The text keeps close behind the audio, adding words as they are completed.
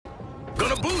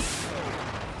boost!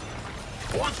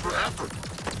 Points for effort.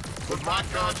 But my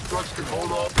constructs can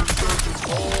hold off insurgents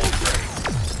all day.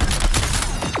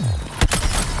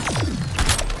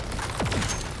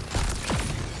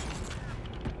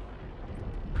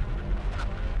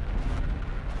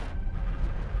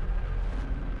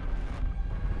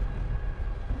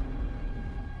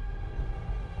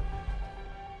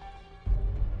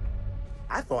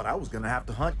 I thought I was gonna have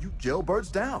to hunt you jailbirds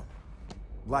down.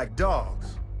 Like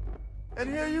dogs. And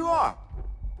here you are.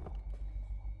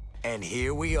 And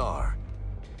here we are.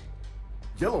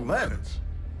 Yellow lanterns.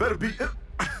 Better be...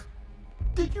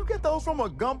 Did you get those from a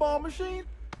gumball machine?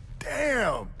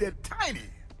 Damn, they're tiny.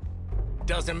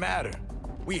 Doesn't matter.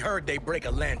 We heard they break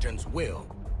a lantern's will.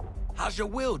 How's your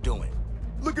will doing?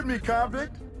 Look at me,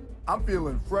 convict. I'm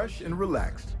feeling fresh and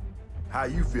relaxed. How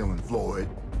you feeling, Floyd?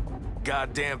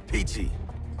 Goddamn peachy.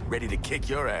 Ready to kick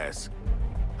your ass.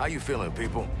 How you feeling,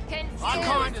 people? I'm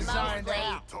kind of signed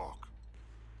out. Talk.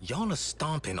 Y'all are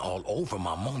stomping all over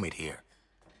my moment here.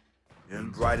 In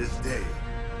brightest day,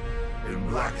 in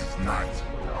blackest night,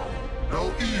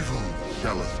 no evil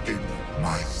shall escape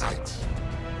my sight.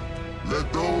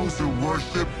 Let those who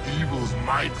worship evil's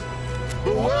might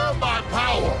beware my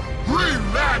power,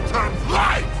 Green Lantern's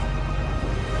light!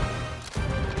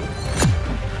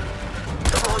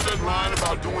 Ever heard that line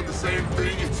about doing the same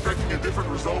thing, expecting a different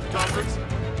result, convicts?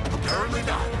 Apparently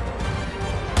not.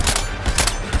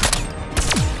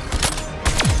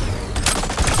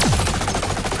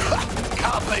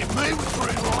 Can't beat me with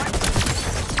green light.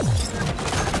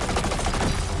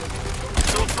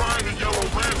 Still trying the yellow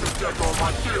lantern check on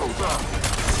my shields, huh?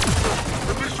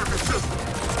 At least you're consistent.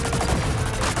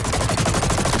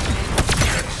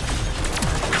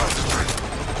 Concentrate.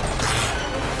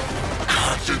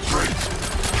 Concentrate.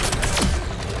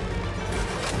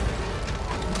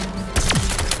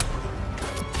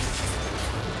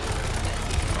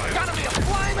 Gotta be a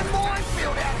flaming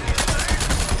minefield out here.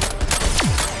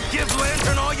 Give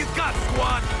Lantern all you got,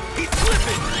 squad. He's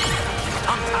slipping.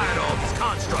 I'm tired of all these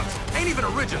constructs. Ain't even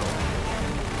original.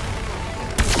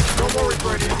 Don't worry,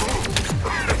 Brainiac.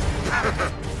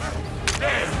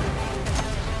 Damn!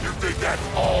 You think that's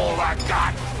all I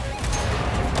got?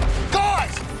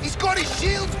 Guys! He's got his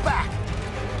shields back!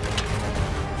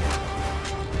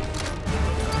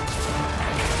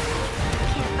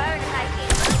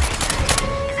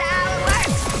 Is that how it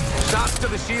works? Shots to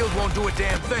the shield won't do a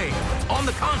damn thing. On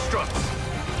the constructs.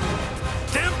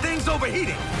 Damn thing's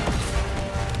overheating.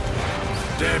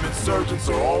 Damn insurgents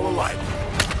are all alike.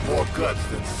 More guts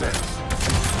than sense.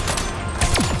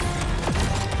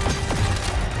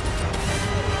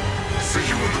 See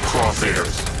you in the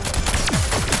crosshairs.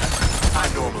 I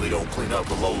normally don't clean up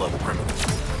the low-level criminals.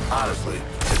 Honestly,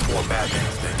 it's more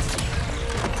madman's thing.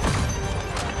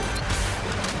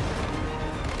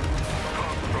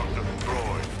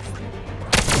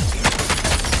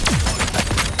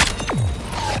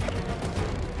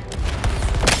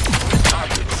 I've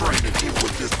been trained to deal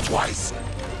with this twice.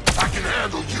 I can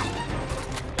handle you.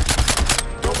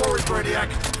 Don't worry, Brainiac.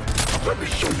 Let me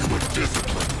show you a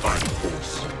disciplined fighting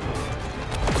force.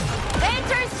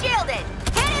 Lantern's shielded!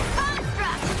 Hit his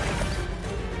construct!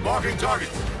 Marking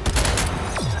targets.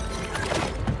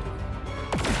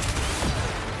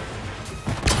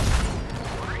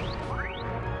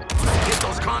 Get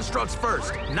those constructs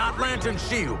first, not Lantern's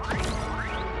shield.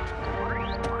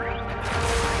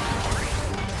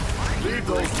 Leave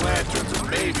those lanterns and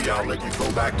maybe I'll let you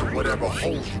go back to whatever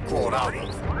holes you crawled out of.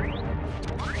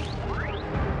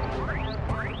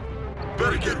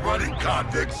 Better get running,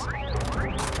 convicts.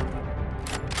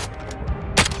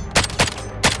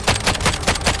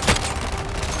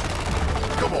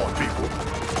 Come on, people.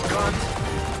 Guns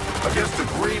against the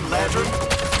Green Lantern.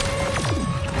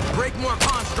 Break more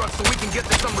constructs so we can get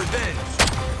to some revenge.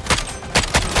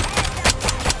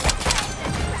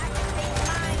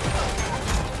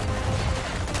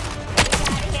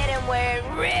 Gotta hit him where it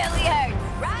really hurts.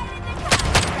 Right in the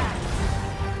construct.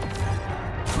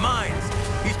 Mines.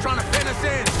 He's trying to pin us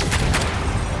in.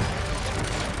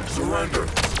 Surrender.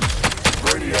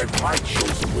 Brainiac might show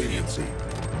some leniency.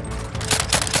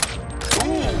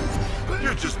 Ooh!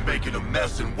 You're just making a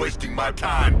mess and wasting my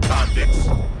time, convicts!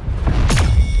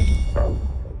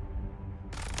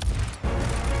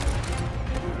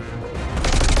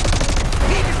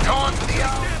 He's gone to the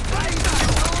old.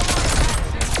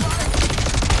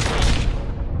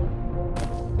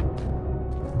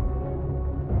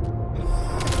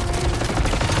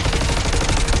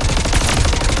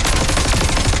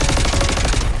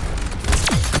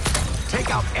 Take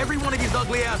out every one of these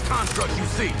ugly-ass constructs you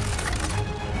see.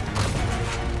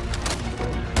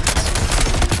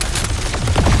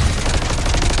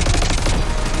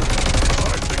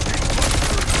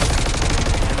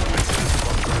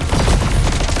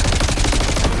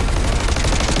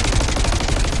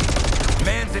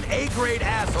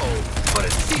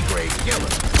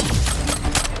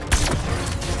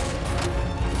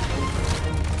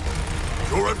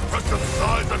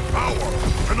 and power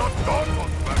cannot stop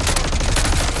us back.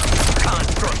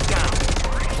 Construct down.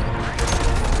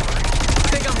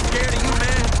 Think I'm scared of you,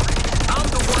 man? I'm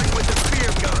the one with the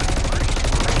spear gun.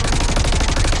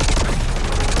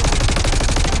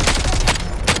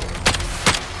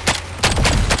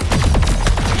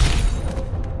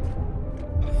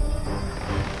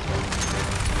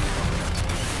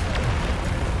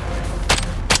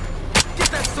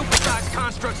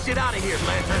 Construct shit out of here,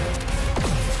 Lantern.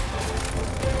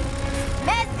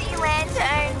 Messy,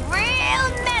 Lantern. Real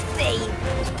messy.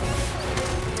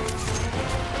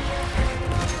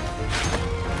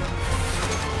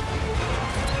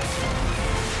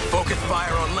 Focus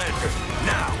fire on Lantern,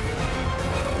 now.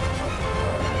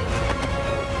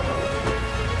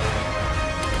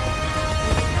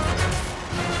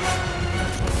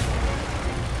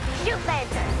 Shoot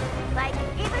Lantern. Like,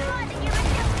 even more than you were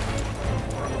doing.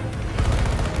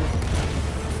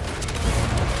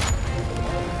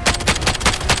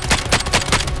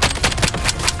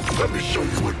 Let me show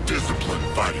you a disciplined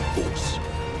fighting force.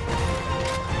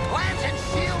 Lantern,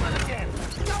 shield it again.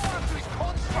 Go on to his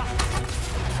construct.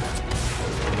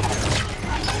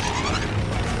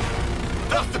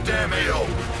 That's the damn AO.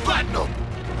 Platinum!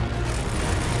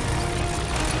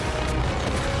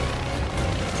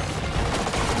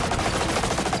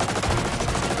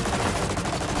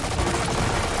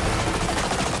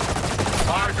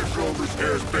 I control this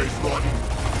airspace button.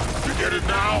 You get it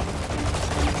now?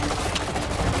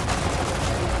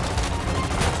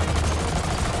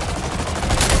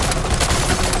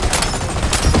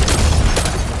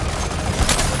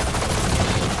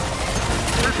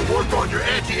 Work on your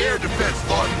anti-air defense,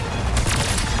 button.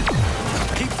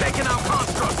 Keep taking out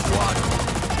construct, squad.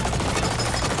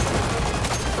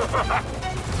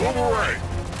 Boomerang,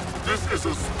 this is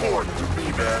a sport to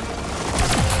me, man.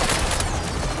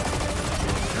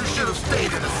 You should have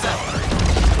stayed in the cell.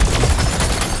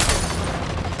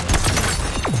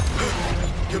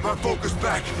 Get my focus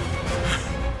back,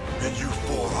 and you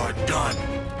four are done.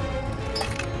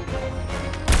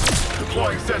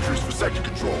 Deploying sentries for sector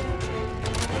control.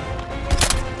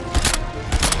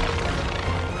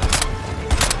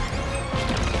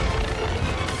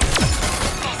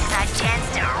 Chance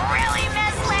to really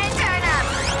mess Lantern up.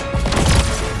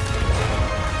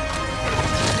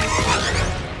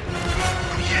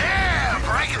 Yeah,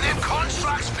 breaking them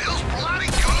constructs feels bloody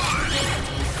good.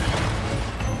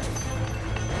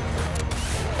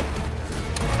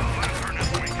 Lantern is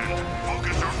weakened.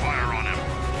 Focus your fire on him.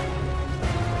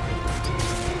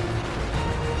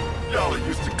 Y'all are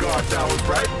used to guard towers,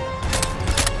 right?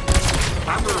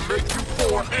 I'm gonna make you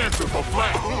four answer for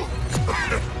flat.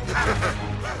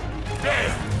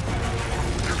 Damn!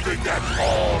 You think that's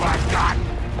all I got?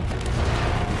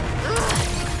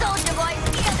 Soldier boy,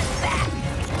 steal this back.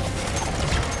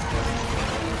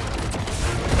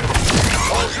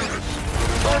 All units,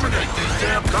 terminate these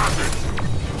damn convicts!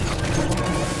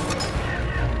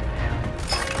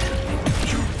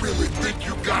 You really think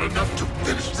you got enough to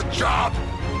finish the job?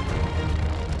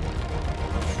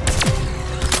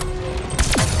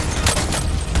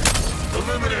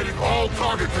 Eliminating all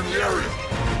targets in the area.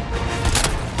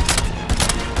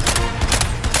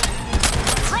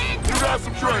 You got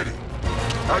some training.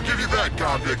 I'll give you that,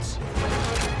 convicts.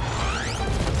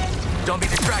 Don't be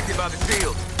distracted by the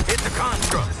shield. Hit the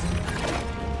constructs.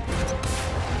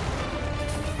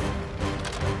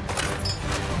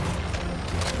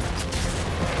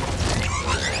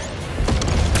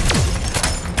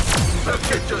 Let's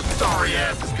get your sorry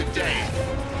asses contained.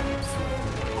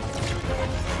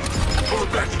 Pull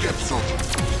it back together, soldier.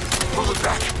 Pull it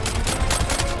back.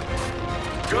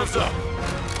 Guns up.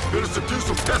 Gonna subdue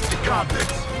some pesky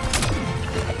convicts.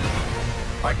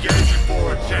 I gave you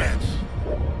four a chance.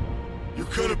 You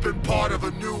could have been part of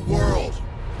a new world.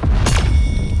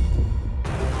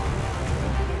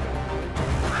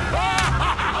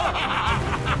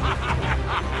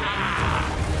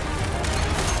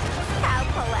 How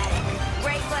poetic.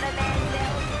 Break what a man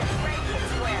builds to break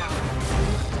his will.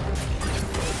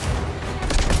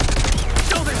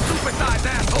 Show this super-sized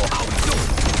asshole how we do it.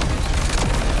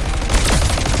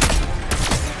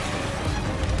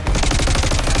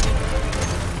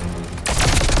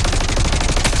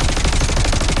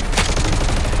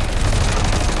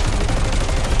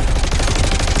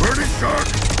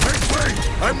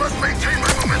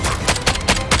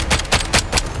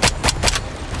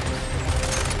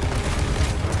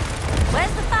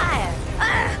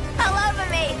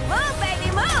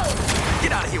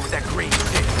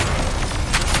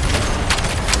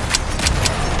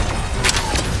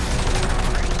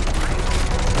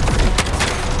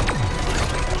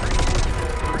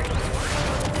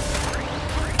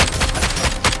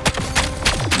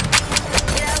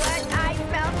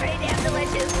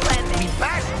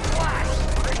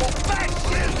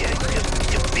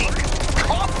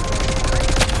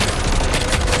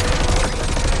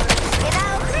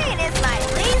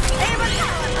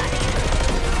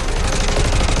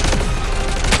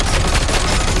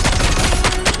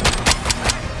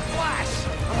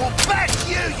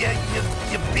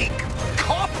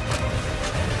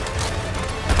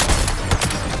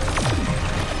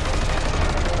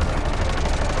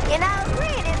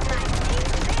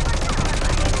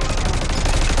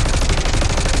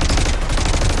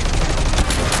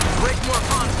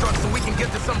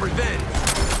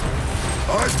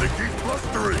 think he's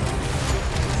blustering.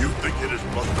 You think it is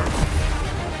bluster?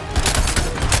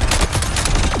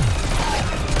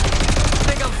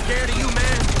 Think I'm scared of you,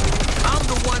 man? I'm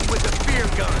the one with the fear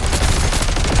gun.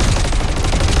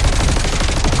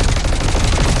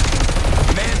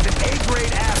 Man's an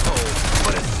A-grade asshole,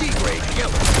 but a C-grade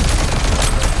killer.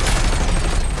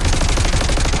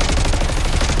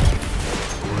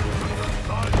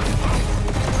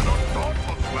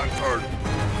 Lantern.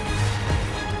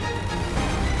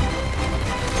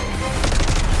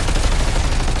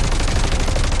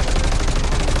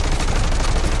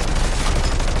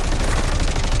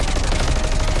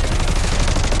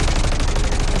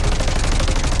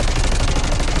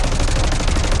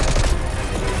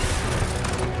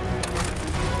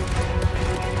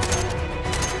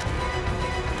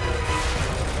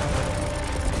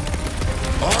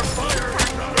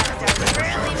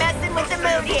 Really messing with the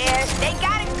mood here. They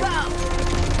gotta go.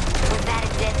 Was that a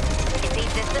diss? Is he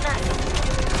dissing us?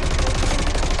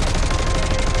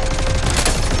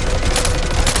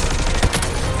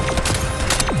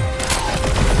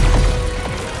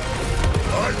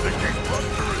 I think he's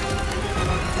blustering.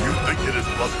 You think it is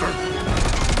bluster?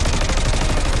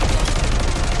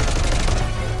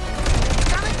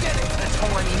 Gotta get into this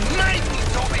hole and he might be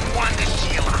throwing one to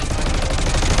Sheila.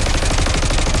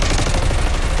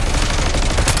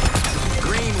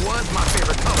 Green was my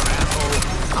favorite color, asshole.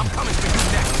 I'm coming for you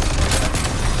next.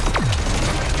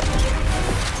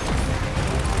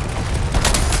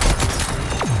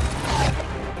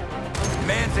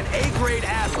 Man's an A-grade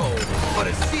asshole, but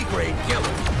a C-grade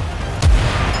killer.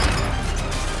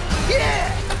 Yeah!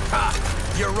 Ha!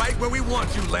 You're right where we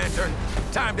want you, Lantern.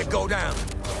 Time to go down.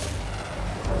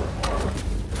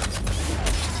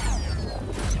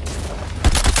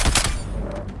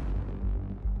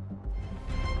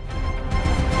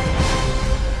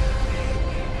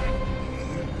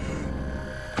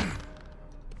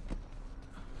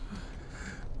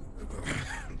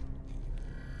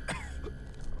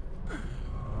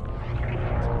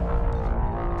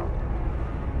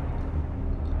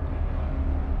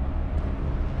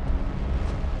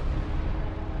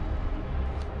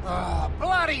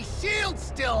 Bloody shield's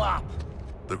still up!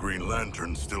 The Green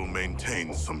Lantern still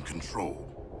maintains some control.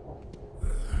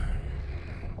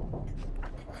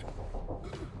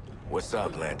 What's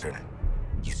up, Lantern?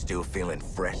 You still feeling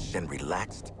fresh and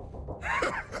relaxed?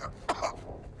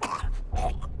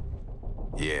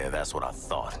 Yeah, that's what I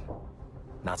thought.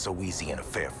 Not so easy in a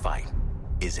fair fight,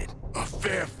 is it? A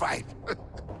fair fight.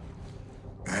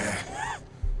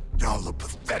 Y'all look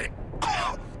pathetic.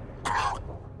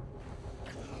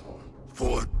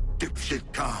 4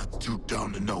 dipshit cons too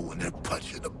dumb to know when they're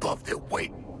punching above their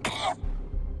weight.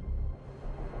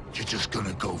 You're just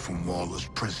gonna go from Waller's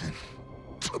prison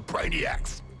to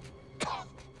Brainiac's.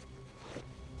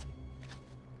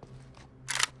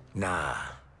 Nah.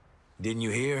 Didn't you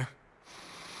hear?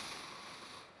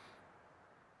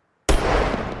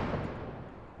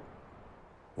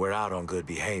 We're out on good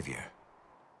behavior.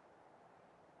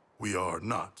 We are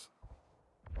not.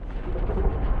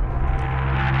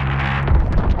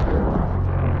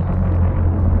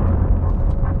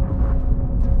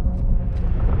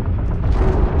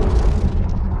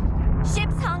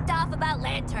 Ship's honked off about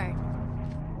Lantern.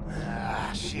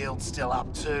 Shield's still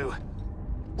up too.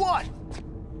 What?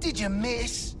 Did you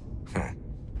miss?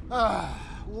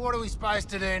 What are we supposed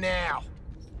to do now?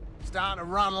 Starting to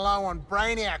run low on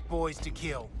Brainiac boys to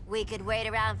kill. We could wait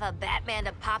around for Batman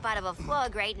to pop out of a floor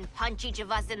grate and punch each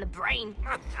of us in the brain.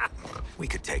 We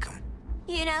could take him.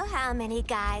 You know how many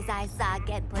guys I saw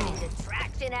get put into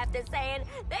traction after saying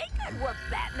they could whoop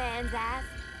Batman's ass?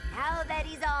 Now that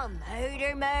he's all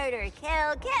murder, murder,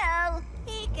 kill, kill,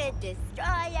 he could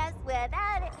destroy us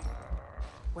without it.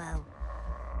 Well...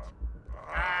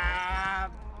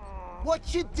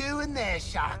 What you doing there,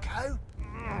 Sharko?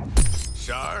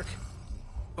 Shark?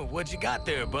 What you got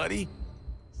there, buddy?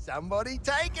 Somebody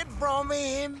take it from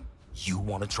him. You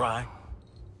wanna try?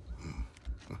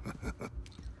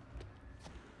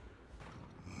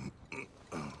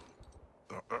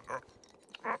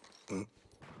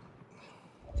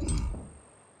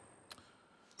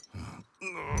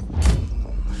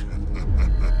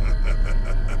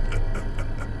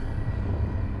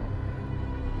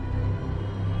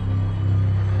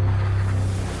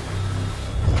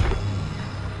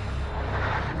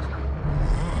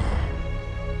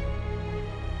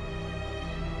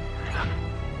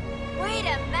 Way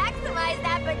to maximize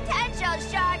that potential!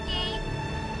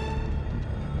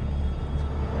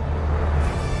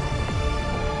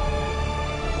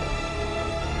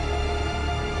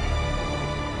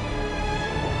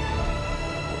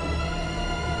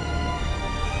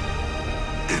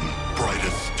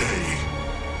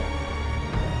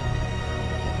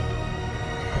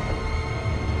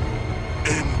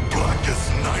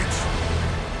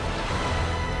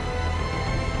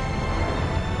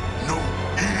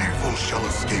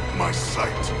 my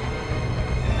sight.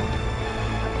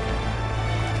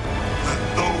 Let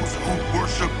those who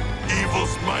worship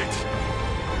evil's might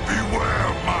beware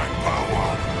my power.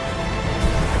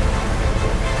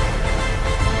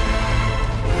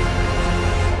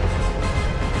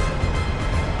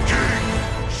 King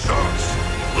Shark's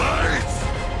Lights!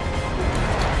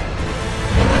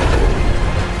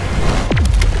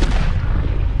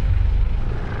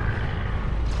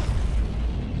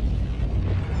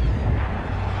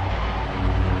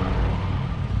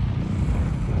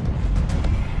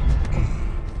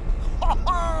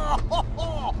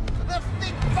 The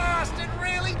thick bastard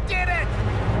really did it!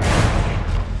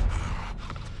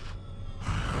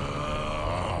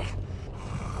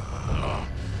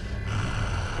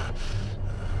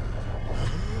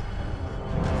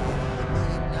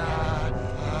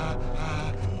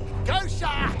 Go,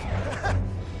 Shark!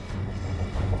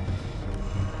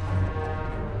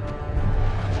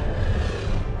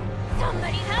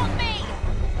 Somebody help me!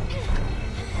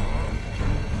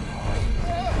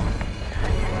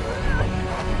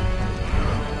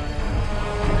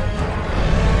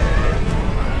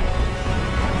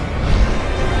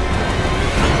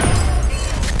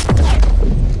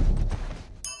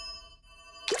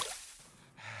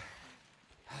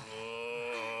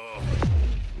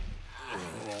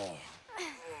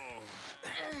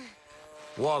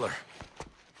 Waller,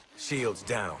 shields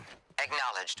down.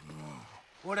 Acknowledged.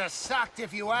 Would have sucked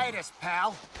if you ate us,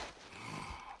 pal.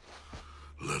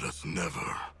 Let us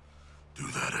never do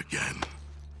that again.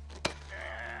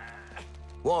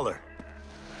 Waller.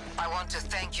 I want to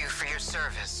thank you for your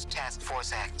service, Task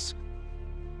Force X.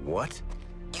 What?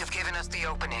 You've given us the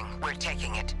opening. We're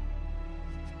taking it.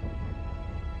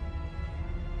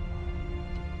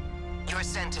 Your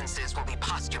sentences will be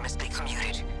posthumously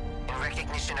commuted in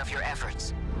recognition of your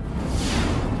efforts.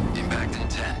 Impact in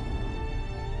 10.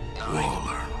 9.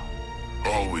 Waller,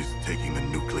 always taking the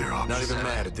nuclear option. Not even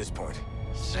mad at this point.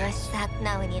 Sure suck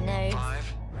knowing your nerves. 5,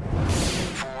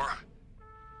 4,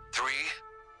 3,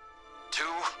 2,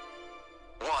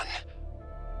 1.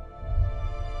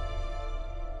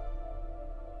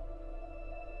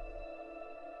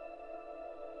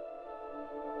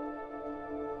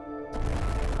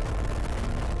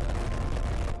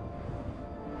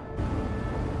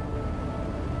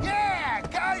 Yeah!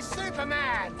 Go,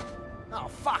 Superman! Oh,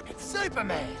 fuck, it's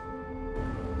Superman!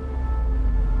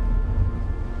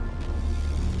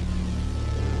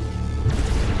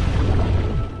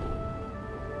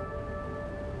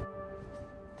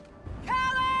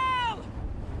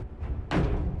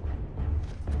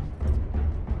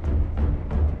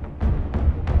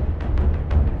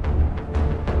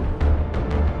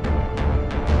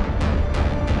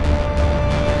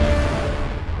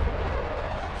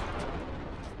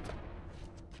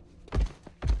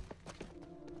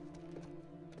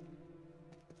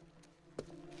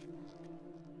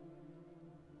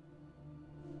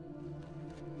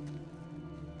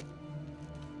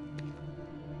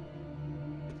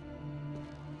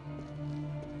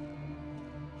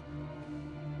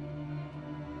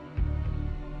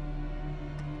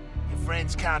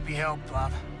 Friends can't be helped,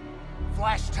 love.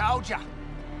 Flash told ya.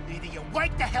 Either you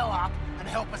wake the hell up and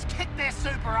help us kick their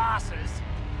super asses,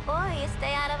 Or you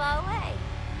stay out of our way.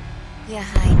 Your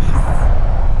Highness.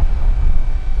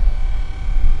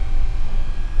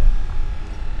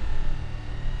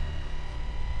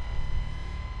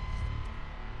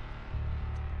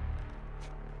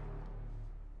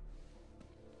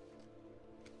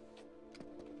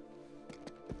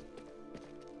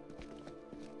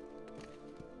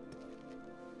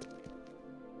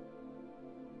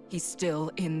 He's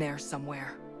still in there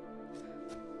somewhere.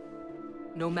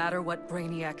 No matter what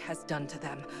Brainiac has done to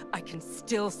them, I can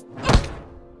still...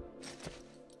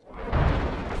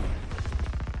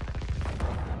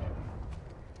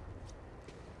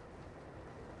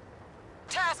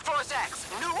 Task Force X,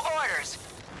 new orders.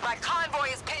 My convoy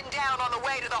is pinned down on the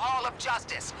way to the Hall of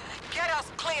Justice. Get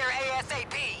us clear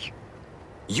ASAP.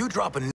 You drop a